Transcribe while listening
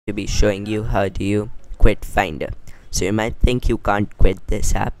to be showing you how do you quit Finder. So you might think you can't quit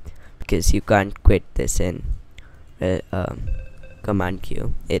this app because you can't quit this in command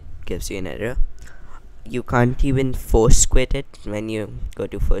queue. It gives you an error. You can't even force quit it. When you go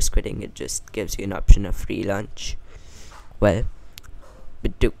to force quitting, it just gives you an option of free launch. Well,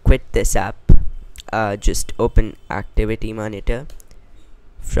 but to quit this app, just open Activity Monitor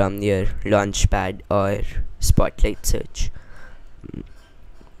from your Launchpad or Spotlight search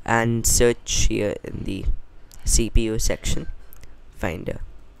and search here in the CPU section Finder.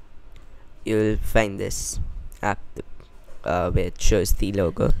 You'll find this app where it shows the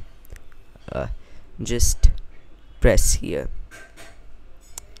logo. Just press here.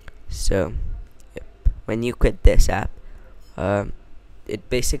 So yep, when you quit this app, it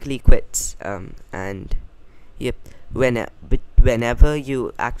basically quits, and yep, whenever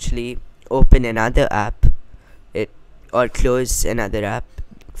you actually open another app or close another app,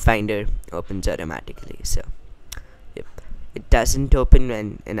 Finder opens automatically. So yep, it doesn't open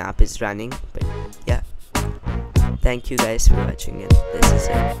when an app is running, but yeah. Thank you guys for watching, and this is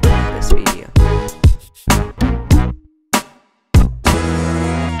it for this video.